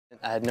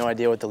I had no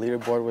idea what the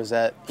leaderboard was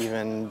at.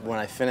 Even when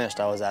I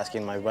finished, I was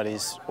asking my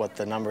buddies what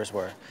the numbers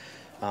were.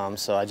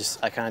 So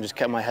I kind of just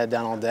kept my head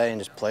down all day and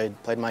just played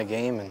my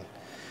game, and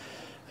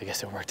I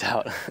guess it worked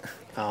out.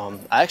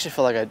 I actually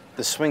feel like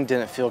the swing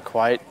didn't feel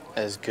quite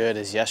as good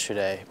as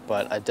yesterday,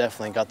 but I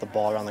definitely got the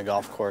ball around the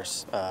golf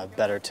course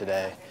better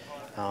today.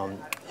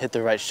 Hit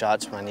the right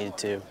shots when I needed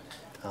to,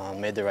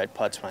 made the right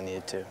putts when I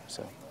needed to.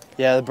 So.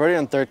 Yeah, the birdie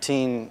on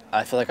 13,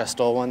 I feel like I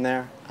stole one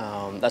there.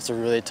 That's a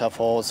really tough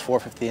hole. It's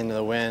 450 into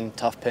the wind,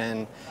 tough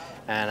pin,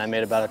 and I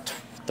made about a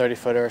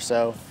 30-footer or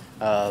so,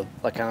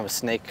 like kind of a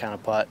snake kind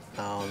of putt.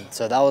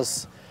 So that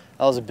was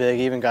a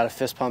big. Even got a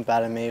fist pump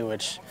out of me,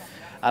 which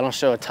I don't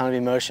show a ton of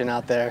emotion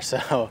out there,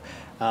 so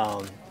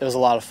it was a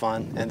lot of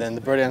fun. And then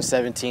the birdie on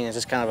 17 is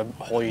just kind of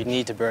a hole you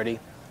need to birdie,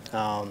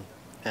 and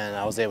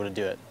I was able to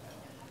do it.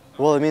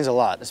 Well, it means a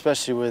lot,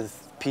 especially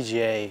with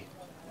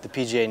the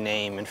PGA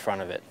name in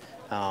front of it.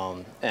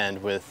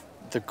 And with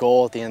the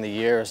goal at the end of the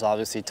year is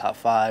obviously top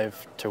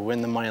 5 to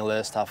win the money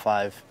list, top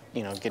 5,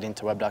 getting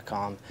to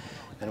web.com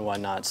and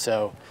whatnot.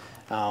 So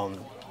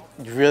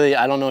really,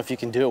 I don't know if you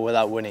can do it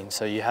without winning.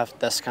 So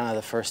that's kind of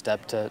the first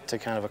step to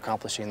kind of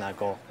accomplishing that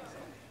goal.